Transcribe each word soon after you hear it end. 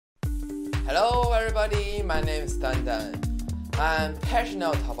Hello everybody, my name is DanDan. I'm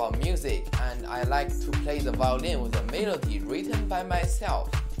passionate about music and I like to play the violin with a melody written by myself.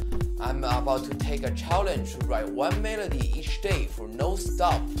 I'm about to take a challenge to write one melody each day for no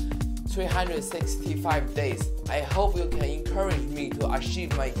stop, 365 days. I hope you can encourage me to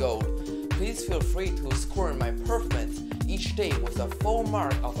achieve my goal. Please feel free to score my performance each day with a full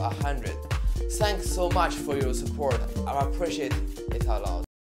mark of 100. Thanks so much for your support. I appreciate it a lot.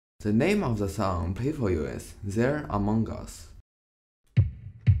 The name of the song played for you is There Among Us.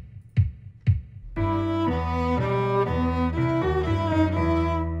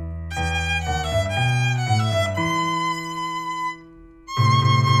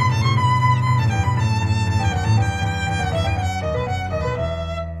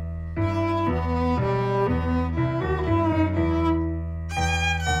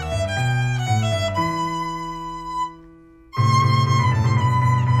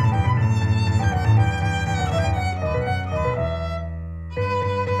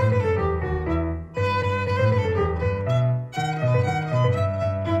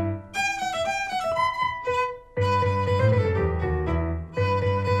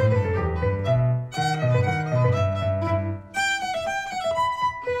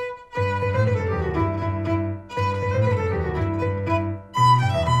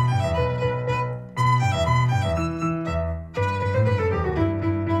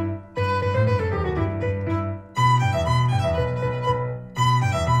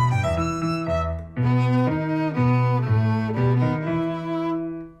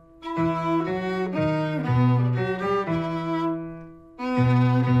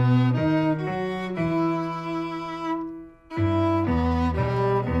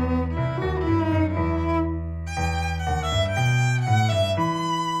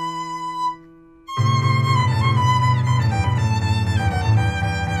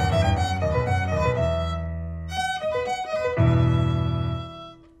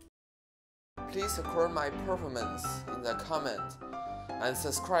 Please support my performance in the comment and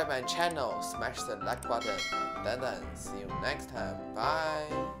subscribe my channel. Smash the like button. DanDan. See you next time.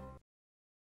 Bye.